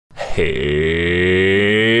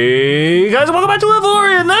Hey guys, welcome back to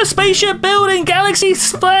Avorion, the spaceship building, galaxy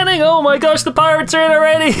spanning. Oh my gosh, the pirates are in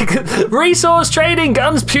already. Resource trading,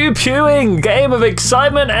 guns pew-pewing, game of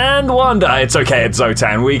excitement and wonder. It's okay, it's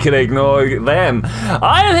Xsotan, we can ignore them.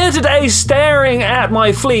 I am here today staring at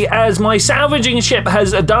my fleet as my salvaging ship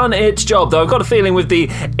has done its job, though I've got a feeling with the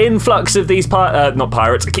influx of these not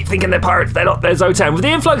pirates, I keep thinking they're pirates, they're not, they're Xsotan. With the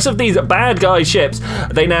influx of these bad guy ships,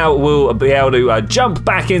 they now will be able to jump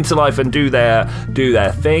back into life and do their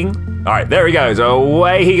thing. All right, there he goes,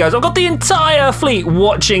 away he goes. I've got the entire fleet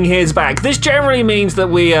watching his back. This generally means that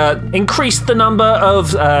we increase the number of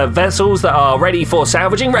vessels that are ready for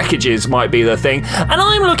salvaging. Wreckages might be the thing. And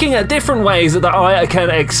I'm looking at different ways that I can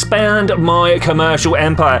expand my commercial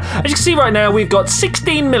empire. As you can see right now, we've got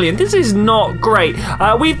 16 million. This is not great.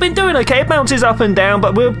 We've been doing okay, it bounces up and down,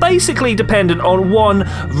 but we're basically dependent on one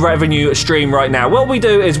revenue stream right now. What we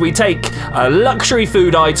do is we take luxury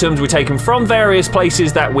food items, we take them from various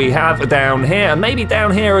places that we have down here, and maybe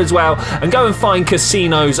down here as well, and go and find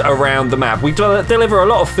casinos around the map. We deliver a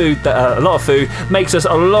lot of food. Makes us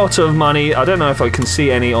a lot of money. I don't know if I can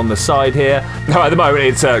see any on the side here. No, at the moment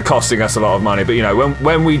it's costing us a lot of money, but you know,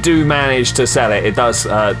 when we do manage to sell it, it does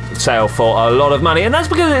sell for a lot of money, and that's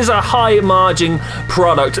because it's a high margin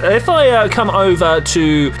product. If I come over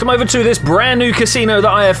to this brand new casino that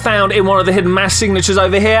I have found in one of the hidden mass signatures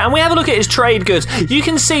over here, and we have a look at its trade goods, you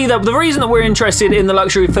can see that the reason that we're interested in the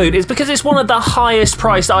luxury food is because it's one of the highest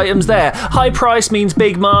priced items there. High price means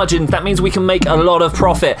big margin. That means we can make a lot of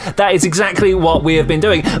profit. That is exactly what we have been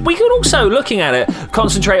doing. We can also, looking at it,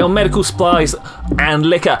 concentrate on medical supplies and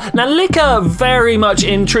liquor. Now, liquor very much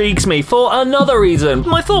intrigues me for another reason.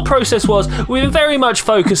 My thought process was we've been very much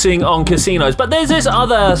focusing on casinos, but there's this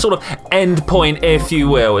other sort of end point, if you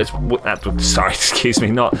will. Sorry, excuse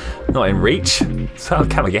me, not in reach. So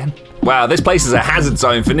come again. Wow, this place is a hazard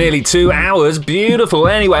zone for nearly 2 hours. Beautiful.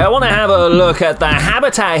 Anyway, I want to have a look at the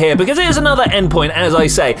habitat here because it is another endpoint, as I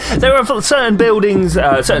say. There are certain buildings,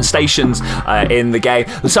 certain stations in the game.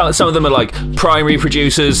 Some of them are like primary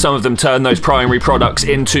producers. Some of them turn those primary products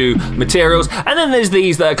into materials. And then there's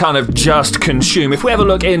these that are kind of just consume. If we have a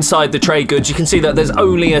look inside the trade goods, you can see that there's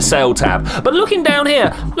only a sell tab. But looking down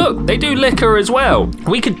here, look, they do liquor as well.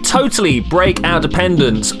 We could totally break our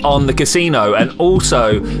dependence on the casino and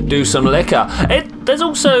also do some liquor. There's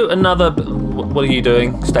also another. What are you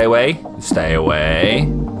doing? Stay away. Stay away.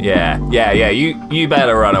 Yeah. You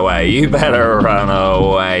better run away. You better run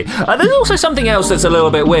away. There's also something else that's a little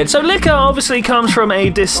bit weird. So liquor obviously comes from a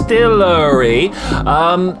distillery.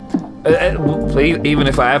 Even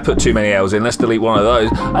if I have put too many L's in, let's delete one of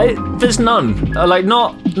those. There's none. Like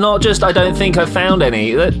not just I don't think I found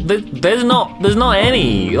any. There's not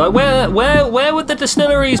any. Like where would the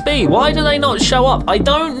distilleries be? Why do they not show up? I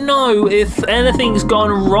don't know if anything's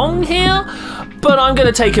gone wrong here, but I'm going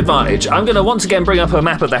to take advantage. I'm going to once again bring up a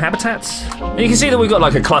map of the habitats. And you can see that we've got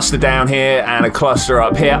like a cluster down here and a cluster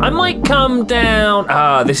up here. I might come down.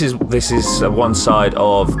 This is one side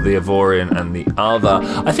of the Avorion and the other.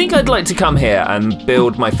 I think I'd like to come here and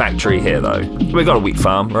build my factory here though. We've got a wheat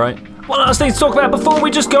farm, right? One last thing to talk about before we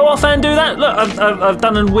just go off and do that. Look, I've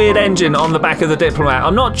done a weird engine on the back of the Diplomat.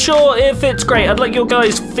 I'm not sure if it's great. I'd like your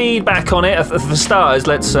guys' feedback on it. For starters,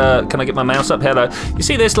 let's, can I get my mouse up here though? You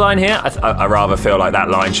see this line here? I rather feel like that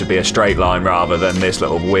line should be a straight line rather than this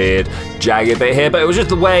little weird jagged bit here, but it was just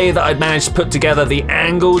the way that I'd managed to put together the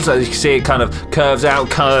angles. As you can see, it kind of curves out,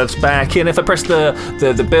 curves back in. If I press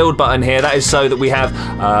the build button here, that is so that we have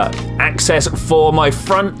access for my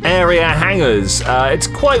front area hangars. It's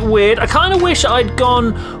quite weird. I kind of wish I'd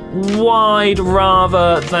gone wide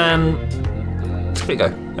rather than. Here we go.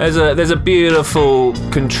 There's a beautiful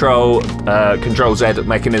control Z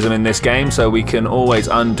mechanism in this game, so we can always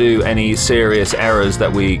undo any serious errors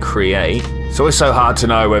that we create. It's always so hard to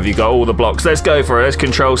know whether you got all the blocks. Let's go for it. Let's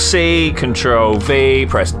Control C, Control V,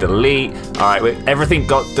 press delete. All right, everything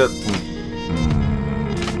got the.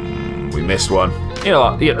 We missed one. You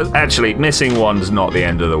know what, actually, missing one's not the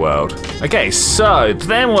end of the world. Okay, so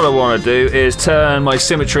then what I want to do is turn my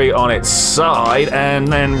symmetry on its side and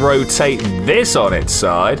then rotate this on its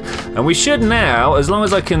side. And we should now, as long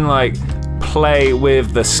as I can like play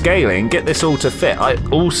with the scaling, get this all to fit. I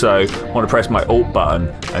also want to press my Alt button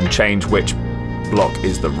and change which block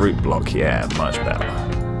is the root block. Yeah, much better.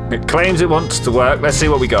 It claims it wants to work. Let's see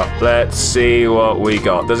what we got. Let's see what we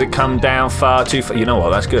got. Does it come down far too far? You know what?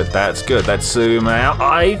 That's good. That's good. Let's zoom out.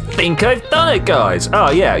 I think I've done it, guys.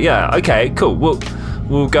 Oh, yeah. Okay, cool.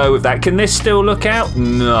 We'll go with that. Can this still look out?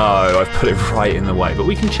 No, I've put it right in the way. But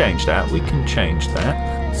we can change that. We can change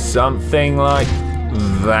that. Something like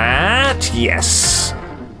that. Yes.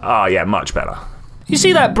 Oh, yeah, much better. You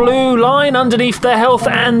see that blue line underneath the health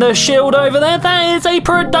and the shield over there? That is a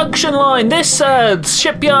production line. This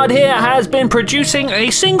shipyard here has been producing a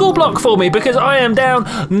single block for me because I am down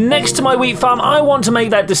next to my wheat farm. I want to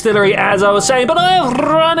make that distillery, as I was saying, but I have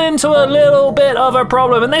run into a little bit of a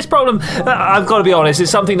problem. And this problem, I've got to be honest, is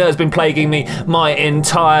something that has been plaguing me my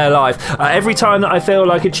entire life. Every time that I feel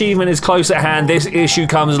like achievement is close at hand, this issue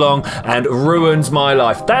comes along and ruins my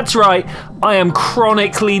life. That's right, I am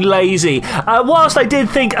chronically lazy. Whilst I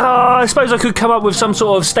did think, I suppose I could come up with some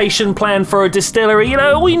sort of station plan for a distillery. You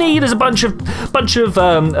know, all we need is a bunch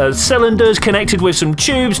of cylinders connected with some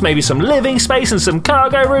tubes, maybe some living space and some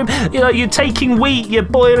cargo room. You know, you're taking wheat, you're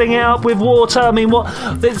boiling it up with water. I mean, what?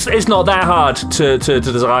 It's not that hard to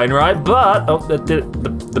design, right? But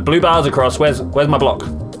the blue bar's across. Where's my block?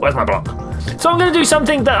 Where's my block? So I'm going to do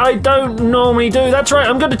something that I don't normally do. That's right,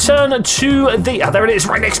 I'm going to turn to the... there it is,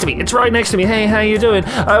 right next to me. It's right next to me. Hey, how you doing?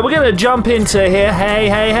 We're going to jump into here.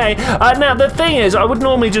 Hey. Now, the thing is, I would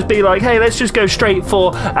normally just be like, hey, let's just go straight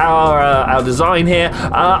for our design here.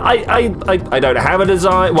 I don't have a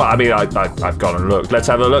design. Well, I mean, I've gone and looked. Let's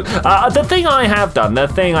have a look. The thing I have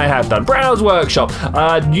done, Browse Workshop.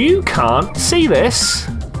 You can't see this.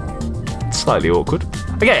 It's slightly awkward.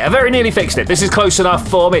 Okay, I very nearly fixed it. This is close enough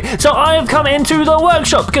for me. So I have come into the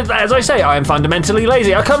workshop because, as I say, I am fundamentally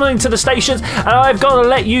lazy. I come into the stations and I've got to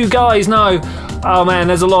let you guys know. Oh man,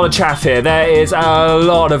 there's a lot of chaff here. There is a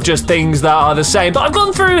lot of just things that are the same. But I've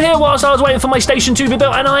gone through here whilst I was waiting for my station to be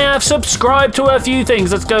built, and I have subscribed to a few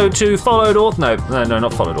things. Let's go to followed authors. No,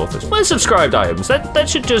 not followed authors. Where's subscribed items? That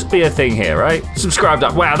should just be a thing here, right? Subscribed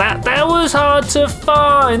up. Wow, that was hard to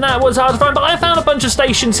find. But I found a bunch of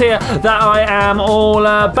stations here that I am all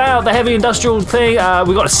about. The heavy industrial thing.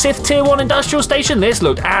 We've got a Sith Tier 1 industrial station. This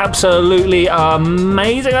looked absolutely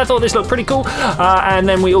amazing. I thought this looked pretty cool. And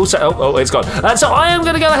then we also... Oh, it's gone. So I am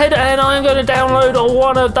going to go ahead and I am going to download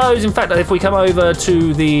one of those. In fact, if we come over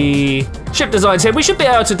to the ship designs here, we should be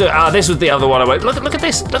able to do it. This was the other one. Look at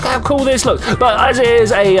this. Look how cool this looks. But as it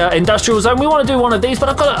is a industrial zone, we want to do one of these.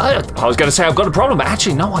 But I was going to say I've got a problem, but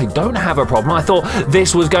actually, no, I don't have a problem. I thought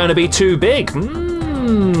this was going to be too big.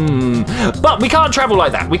 But we can't travel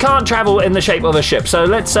like that. We can't travel in the shape of a ship. So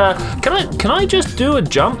let's, can I just do a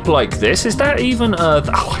jump like this? Is that even Earth?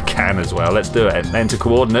 Oh, I can as well. Let's do it. Enter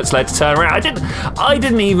coordinates. Let's turn around. I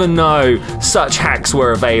didn't even know such hacks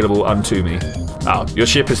were available unto me. Oh, your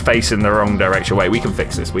ship is facing the wrong direction. Wait, we can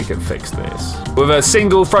fix this. We can fix this. With a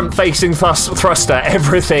single front-facing thruster,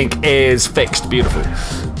 everything is fixed. Beautiful.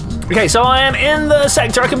 Okay, so I am in the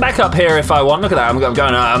sector. I can back up here if I want. Look at that. I'm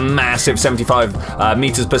going a massive 75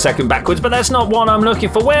 meters per second backwards, but that's not what I'm looking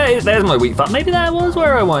for. There's my wheat farm. Maybe that was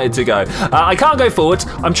where I wanted to go. I can't go forwards.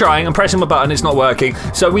 I'm trying. I'm pressing my button. It's not working.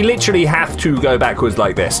 So we literally have to go backwards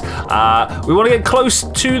like this. We want to get close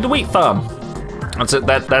to the wheat farm.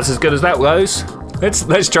 That's as good as that goes.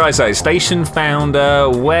 Let's try so. Station founder.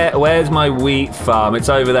 Where's my wheat farm? It's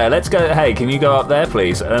over there. Let's go. Hey, can you go up there,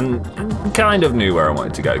 please? And kind of knew where I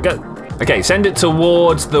wanted to go. Go. Okay, send it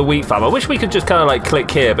towards the wheat farm. I wish we could just kind of like click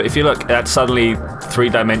here, but if you look, that's suddenly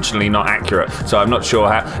three-dimensionally not accurate. So I'm not sure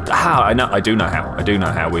how. I do know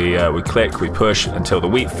how. We click, we push until the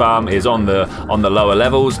wheat farm is on the lower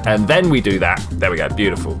levels, and then we do that. There we go.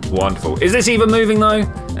 Beautiful, wonderful. Is this even moving though?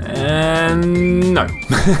 No.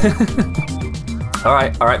 All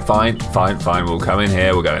right, fine. We'll come in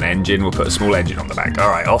here, we'll go an engine, we'll put a small engine on the back. All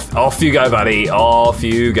right, off you go, buddy, off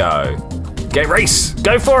you go. Get race,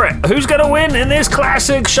 go for it. Who's gonna win in this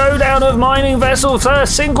classic showdown of mining vessels? A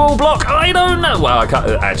single block, I don't know. Well, I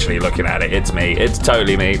can't, actually looking at it, it's me, it's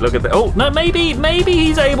totally me. Look at that, oh, no, maybe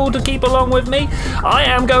he's able to keep along with me. I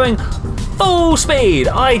am going full speed.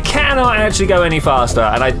 I cannot actually go any faster,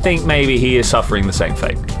 and I think maybe he is suffering the same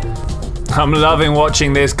fate. I'm loving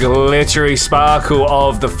watching this glittery sparkle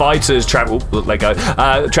of the fighters travel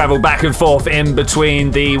back and forth in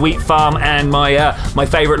between the wheat farm and my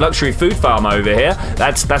favorite luxury food farm over here.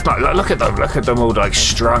 That's not, look at them all like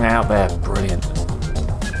strung out there. Brilliant.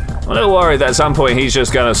 I'm a little worried that at some point he's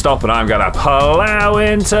just going to stop and I'm going to plow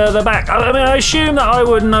into the back. I mean, I assume that I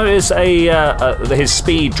would notice his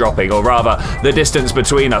speed dropping, or rather the distance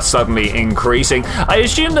between us suddenly increasing. I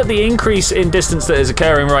assume that the increase in distance that is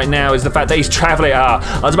occurring right now is the fact that he's traveling,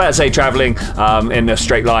 I was about to say traveling in a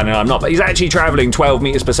straight line, and I'm not, but he's actually traveling 12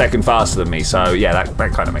 meters per second faster than me. So yeah,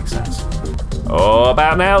 that kind of makes sense. Oh,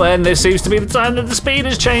 about now then, this seems to be the time that the speed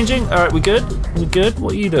is changing. All right, we good? We good?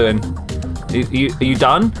 What are you doing? Are you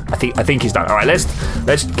done? I think he's done. All right,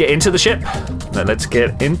 let's get into the ship. Let's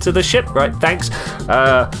get into the ship. Right, thanks.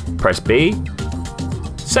 Press B.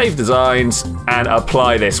 Save designs and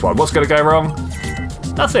apply this one. What's going to go wrong?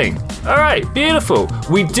 Nothing. All right, beautiful.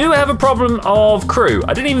 We do have a problem of crew.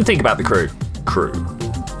 I didn't even think about the crew. Crew.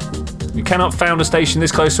 You cannot found a station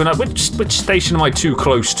this close to another. Which station am I too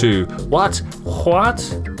close to? What? What?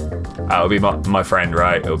 It'll be my friend,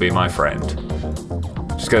 right? It'll be my friend.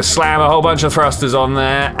 Just gonna slam a whole bunch of thrusters on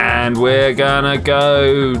there, and we're gonna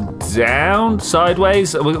go down,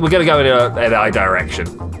 sideways. We're gonna go in an A direction.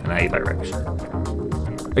 An A direction.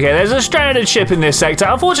 Okay, there's a stranded ship in this sector.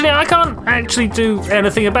 Unfortunately, I can't actually do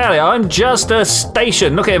anything about it. I'm just a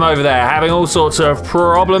station. Look at him over there, having all sorts of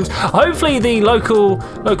problems. Hopefully, the local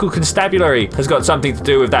constabulary has got something to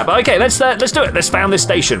do with that. But okay, let's do it. Let's found this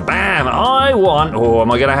station. Bam! Oh, am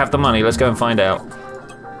I gonna have the money? Let's go and find out.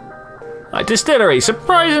 Like, distillery,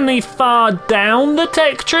 surprisingly far down the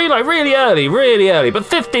tech tree, like really early, but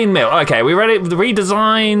 15 mil. Okay, we ready to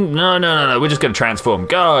redesign? No, we're just gonna transform,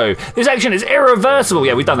 go. This action is irreversible.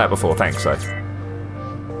 Yeah, we've done that before, thanks, so.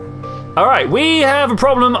 All right, we have a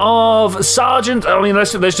problem of Sergeant. I mean,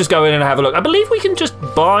 let's just go in and have a look. I believe we can just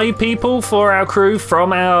buy people for our crew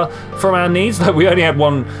from our needs. We only had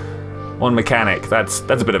one mechanic. That's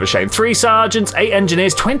a bit of a shame. 3 sergeants, 8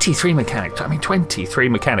 engineers, 23 mechanics. I mean, 23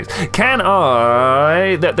 mechanics. Can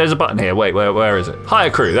I? There's a button here. Wait, where is it?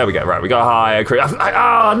 Hire crew. There we go. Right, we got hire crew.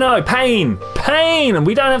 Oh no, pain. And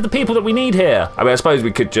we don't have the people that we need here. I mean, I suppose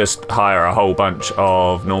we could just hire a whole bunch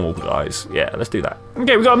of normal guys. Yeah, let's do that.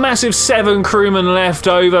 Okay, we've got a massive 7 crewmen left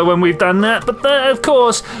over when we've done that, but that, of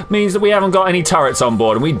course, means that we haven't got any turrets on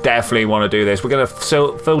board, and we definitely want to do this. We're going to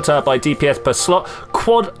filter by DPS per slot.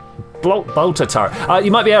 Quad bolter turret. You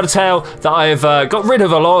might be able to tell that I've got rid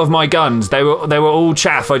of a lot of my guns. They were all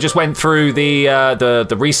chaff. I just went through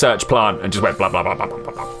the research plant and just went blah blah blah blah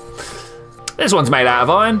blah blah. This one's made out of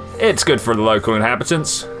iron. It's good for the local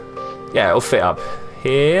inhabitants. Yeah, it'll fit up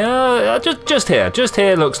here. Just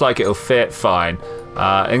here looks like it'll fit fine.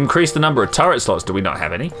 Increase the number of turret slots. Do we not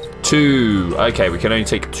have any? 2. Okay, we can only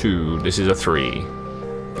take 2. This is a 3.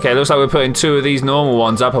 Okay, looks like we're putting 2 of these normal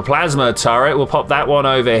ones up. A plasma turret, we'll pop that one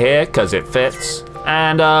over here because it fits.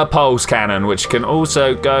 And a pulse cannon, which can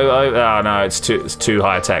also go over. Oh no, it's too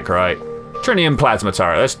high tech, right? Trinium plasma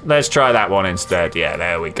turret. Let's try that one instead. Yeah,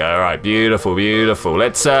 there we go. All right, beautiful.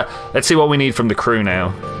 Let's see what we need from the crew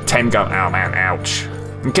now. 10 gun. Oh man, ouch.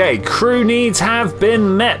 Okay, crew needs have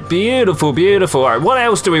been met. Beautiful. All right, what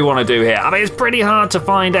else do we want to do here? I mean, it's pretty hard to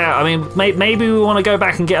find out. I mean, maybe we want to go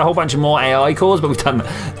back and get a whole bunch of more AI cores, but we've done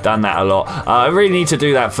that a lot. I really need to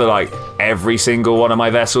do that for like every single one of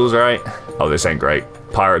my vessels, right? Oh, this ain't great.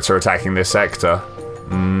 Pirates are attacking this sector.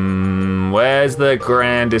 Where's the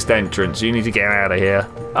grandest entrance? You need to get out of here.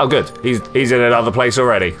 Oh, good. He's in another place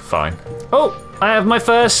already. Fine. Oh, I have my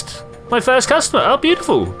first customer. Oh,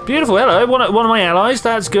 beautiful. Hello, one of my allies.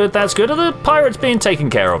 That's good. Are the pirates being taken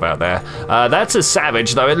care of out there? That's a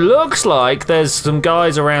savage, though. It looks like there's some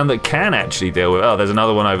guys around that can actually deal with. Oh, there's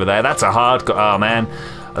another one over there. That's a hardcore. Oh man,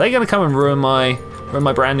 are they going to come and ruin my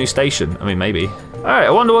brand new station? I mean, maybe. All right,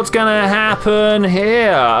 I wonder what's gonna happen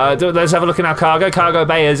here. Let's have a look in our cargo. Cargo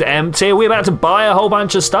bay is empty. Are we about to buy a whole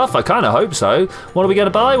bunch of stuff? I kind of hope so. What are we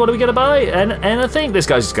gonna buy? And I think this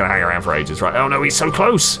guy's just gonna hang around for ages, right? Oh no, he's so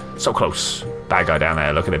close. Bad guy down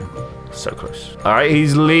there, look at him. So close. All right,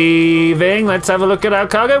 he's leaving. Let's have a look at our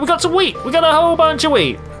cargo. We got some wheat. We got a whole bunch of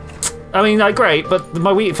wheat. I mean, like, great, but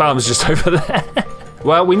my wheat farm's just over there.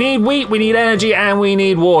 Well, we need wheat, we need energy, and we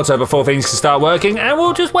need water before things can start working, and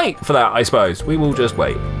we'll just wait for that, I suppose. We will just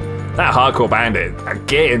wait. That hardcore bandit are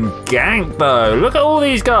getting ganked, though. Look at all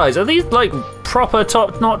these guys. Are these, like, proper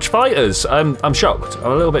top-notch fighters? I'm shocked.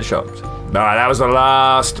 I'm a little bit shocked. No, that was the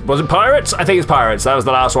last. Was it pirates? I think it's pirates. That was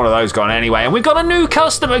the last one of those gone anyway. And we've got a new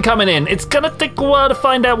customer coming in. It's gonna take a while to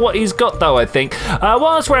find out what he's got, though. I think.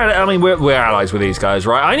 Whilst we're at it, I mean, we're allies with these guys,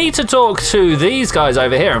 right? I need to talk to these guys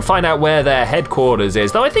over here and find out where their headquarters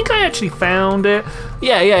is. Though I think I actually found it.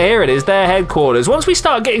 Yeah, here it is. Their headquarters. Once we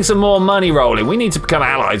start getting some more money rolling, we need to become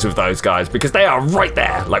allies with those guys because they are right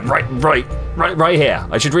there, like right here.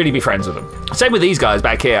 I should really be friends with them. Same with these guys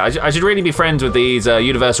back here. I should really be friends with these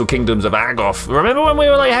Universal Kingdoms of Agoth. Remember when we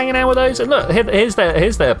were like hanging out with those? And look, here's their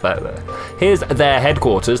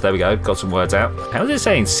headquarters. There we go. Got some words out. How is it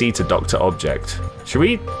saying C to Doctor Object? Should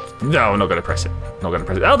we? No, I'm not going to press it.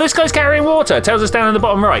 Oh, this guy's carrying water. It tells us down in the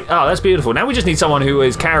bottom right. Oh, that's beautiful. Now we just need someone who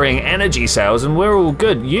is carrying energy cells, and we're all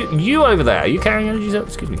good. You over there? Are you carrying energy cells?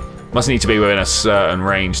 Excuse me. Must need to be within a certain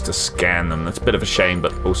range to scan them. That's a bit of a shame,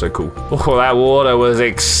 but also cool. Oh, that water was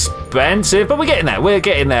expensive, but we're getting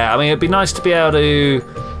there. I mean, it'd be nice to be able to.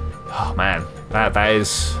 Oh man, that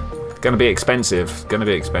is going to be expensive.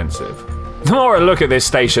 The more I look at this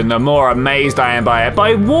station, the more amazed I am by it.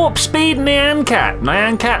 By warp speed Nyancat.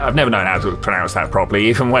 I've never known how to pronounce that properly,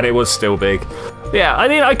 even when it was still big. Yeah, I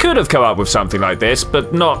mean, I could have come up with something like this,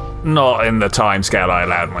 but not in the time scale I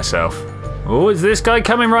allowed myself. Oh, is this guy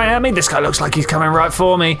coming right at me? This guy looks like he's coming right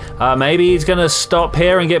for me. Maybe he's gonna stop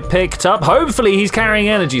here and get picked up. Hopefully he's carrying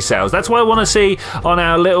energy cells. That's what I want to see on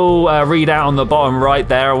our little readout on the bottom right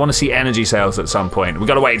there. I want to see energy cells at some point. We've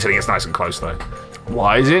got to wait until he gets nice and close though.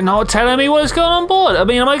 Why is it not telling me what's going on board? I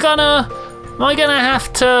mean, am I gonna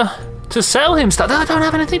have to sell him stuff? No, I don't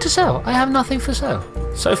have anything to sell. I have nothing for sale.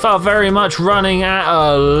 So far, very much running at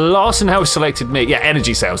a loss. And how he selected me? Yeah,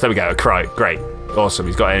 energy cells. There we go. Great. Awesome,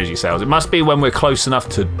 he's got energy cells. It must be when we're close enough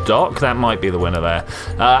to dock. That might be the winner there.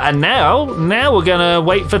 And now we're gonna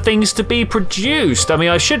wait for things to be produced. I mean,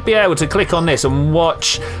 I should be able to click on this and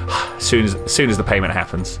watch as soon as the payment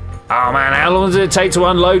happens. Oh man, how long does it take to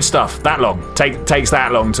unload stuff? That long. Takes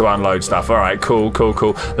that long to unload stuff. All right, cool.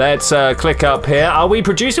 Let's click up here. Are we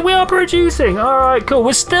producing? We are producing. All right, cool.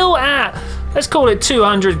 We're still at, let's call it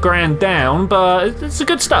 200 grand down, but it's a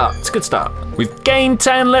good start. We've gained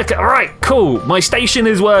 10 liquor. All right, cool. My station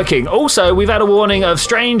is working. Also, we've had a warning of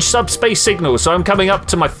strange subspace signals, so I'm coming up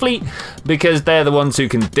to my fleet because they're the ones who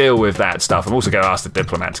can deal with that stuff. I'm also going to ask the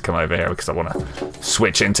diplomat to come over here because I want to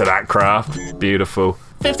switch into that craft. Beautiful.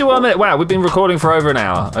 51 minutes. Wow, we've been recording for over an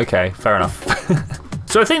hour. Okay, fair enough.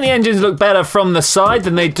 So I think the engines look better from the side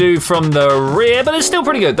than they do from the rear, but it's still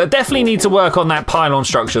pretty good. They definitely need to work on that pylon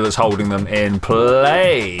structure that's holding them in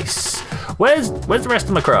place. Where's the rest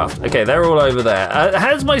of my craft? Okay, they're all over there.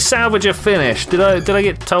 Has my salvager finished? Did I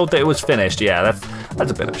get told that it was finished? Yeah,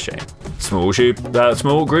 that's a bit of a shame. Small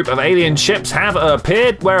group of alien ships have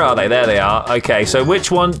appeared. Where are they? There they are. Okay, so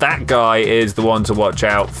which one? That guy is the one to watch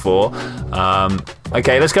out for.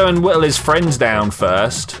 Okay, let's go and whittle his friends down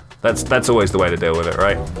first. That's always the way to deal with it,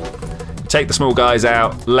 right? Take the small guys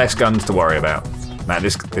out, less guns to worry about. Man,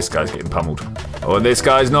 this guy's getting pummeled. Oh, and this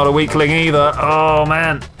guy's not a weakling either. Oh,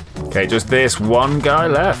 man. Okay, just this one guy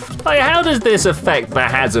left. Hey, how does this affect the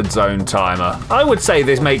hazard zone timer? I would say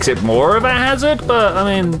this makes it more of a hazard, but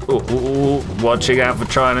I mean, watching out for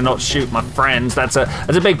trying to not shoot my friends. That's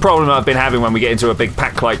a big problem I've been having when we get into a big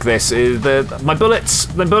pack like this. Is my bullets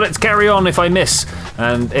carry on if I miss,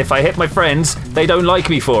 and if I hit my friends, they don't like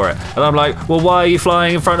me for it. And I'm like, well, why are you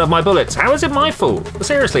flying in front of my bullets? How is it my fault?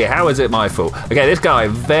 Seriously, how is it my fault? Okay, this guy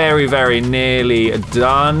very, very nearly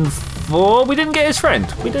done. We didn't get his friend.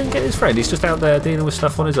 He's just out there dealing with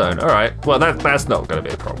stuff on his own. All right. Well, that's not going to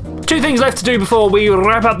be a problem. 2 things left to do before we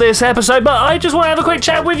wrap up this episode, but I just want to have a quick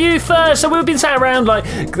chat with you first. So we've been sat around like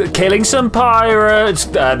killing some pirates.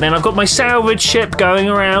 Then I've got my salvage ship going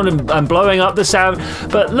around and blowing up the salvage.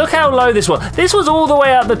 But look how low this was. This was all the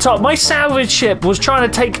way at the top. My salvage ship was trying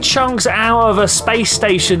to take chunks out of a space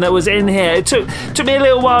station that was in here. It took me a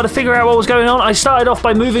little while to figure out what was going on. I started off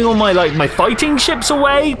by moving all my fighting ships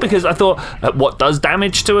away because I thought, what does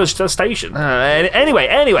damage to a station? Anyway,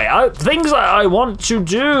 things I want to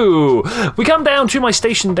do. We come down to my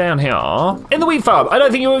station down here in the wheat farm. I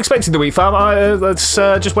don't think you were expecting the wheat farm. That's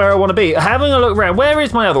just where I want to be. Having a look around. Where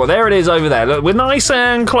is my other one? There it is over there. Look, we're nice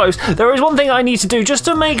and close. There is one thing I need to do just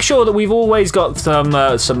to make sure that we've always got some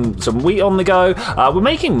wheat on the go. We're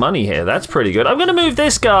making money here. That's pretty good. I'm going to move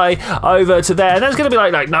this guy over to there. And that's going to be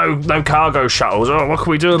like no cargo shuttles. Oh, what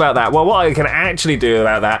can we do about that? Well, what I can actually do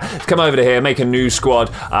about that is come over to here, make a new squad.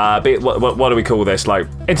 What do we call this? Like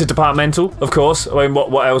interdepartmental, of course. I mean,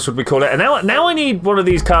 what else would we call it? And now I need one of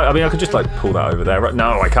these I mean, I could just like pull that over there. Right?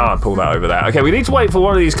 No, I can't pull that over there. Okay, we need to wait for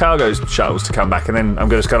one of these cargo shuttles to come back, and then I'm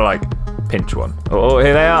just gonna like pinch one. Oh,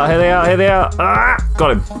 here they are. Ah,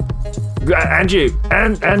 got him. And you,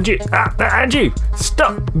 and you.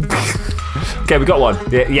 Stop. Okay, we got one.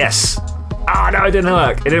 Yes. Oh, no, it didn't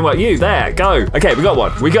work. You, there, go. Okay, we got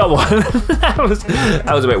one. that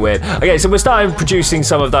was a bit weird. Okay, so we're starting producing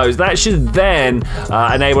some of those. That should then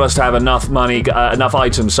enable us to have enough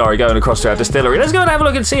items, going across to our distillery. Let's go and have a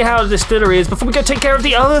look and see how the distillery is before we go take care of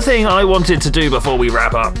the other thing I wanted to do before we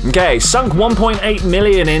wrap up. Okay, sunk 1.8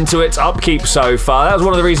 million into its upkeep so far. That was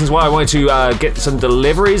one of the reasons why I wanted to get some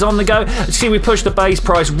deliveries on the go. As you see, we pushed the base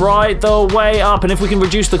price right the way up, and if we can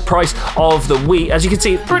reduce the price of the wheat, as you can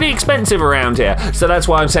see, it's pretty expensive around here, so that's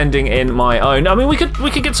why I'm sending in my own. I mean, we could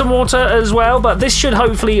get some water as well, but this should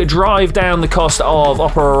hopefully drive down the cost of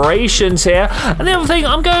operations here. And the other thing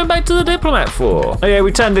I'm going back to the diplomat for. Okay,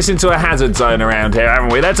 we turned this into a hazard zone around here,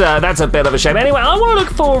 haven't we? That's a bit of a shame. Anyway, I want to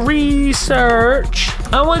look for research.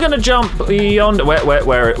 And we're going to jump beyond...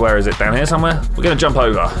 Where is it? Down here somewhere? We're going to jump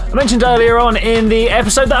over. I mentioned earlier on in the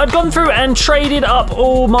episode that I'd gone through and traded up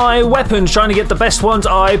all my weapons, trying to get the best ones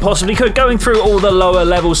I possibly could, going through all the lower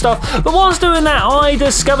level stuff. But whilst doing that, I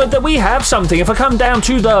discovered that we have something. If I come down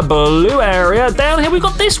to the blue area, down here we've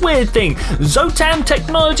got this weird thing. Xsotan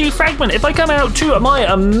technology fragment. If I come out to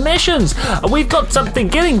my missions, we've got something.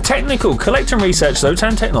 Getting technical. Collect and research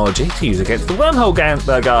Xsotan technology to use against the wormhole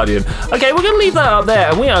guardian. Okay, we're going to leave that up there,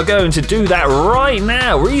 and we are going to do that right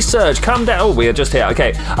now. Research, come down. Oh, we are just here.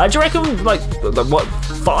 Okay, do you reckon, like, what,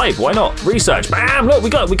 5? Why not? Research. Bam! Look, we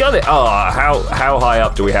got it. Oh, how high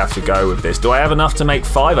up do we have to go with this? Do I have enough to make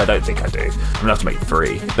 5? I don't think I do. I'm enough to make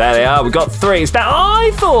 3. There they are. We got 3. Now,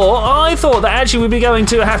 I thought that actually we'd be going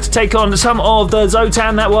to have to take on some of the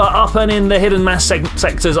Xsotan that were up and in the hidden mass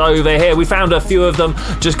sectors over here. We found a few of them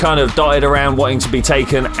just kind of dotted around wanting to be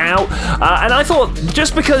taken out. And I thought,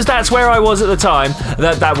 just because that's where I was at the time,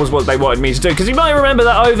 that was what they wanted me to do. Because you might remember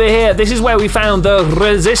that over here, this is where we found the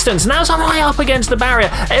resistance. Now it's right up against the barrier.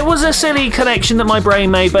 It was a silly connection that my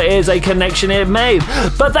brain made, but it is a connection it made.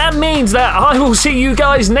 But that means that I will see you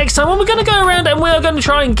guys next time when we're going to go around and we're going to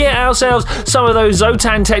try and get ourselves some of those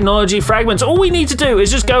Xsotan technology fragments. All we need to do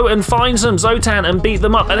is just go and find some Xsotan and beat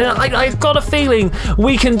them up. And I've got a feeling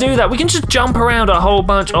we can do that. We can just jump around a whole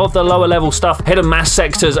bunch of the lower level stuff, hidden mass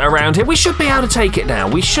sectors around here. We should be able to take it now.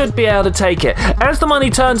 We should be able to take it. As the money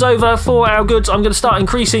turns over for our goods, I'm going to start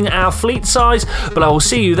increasing our fleet size, but I will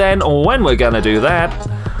see you then when we're going to do that.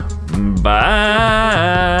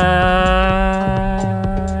 Bye.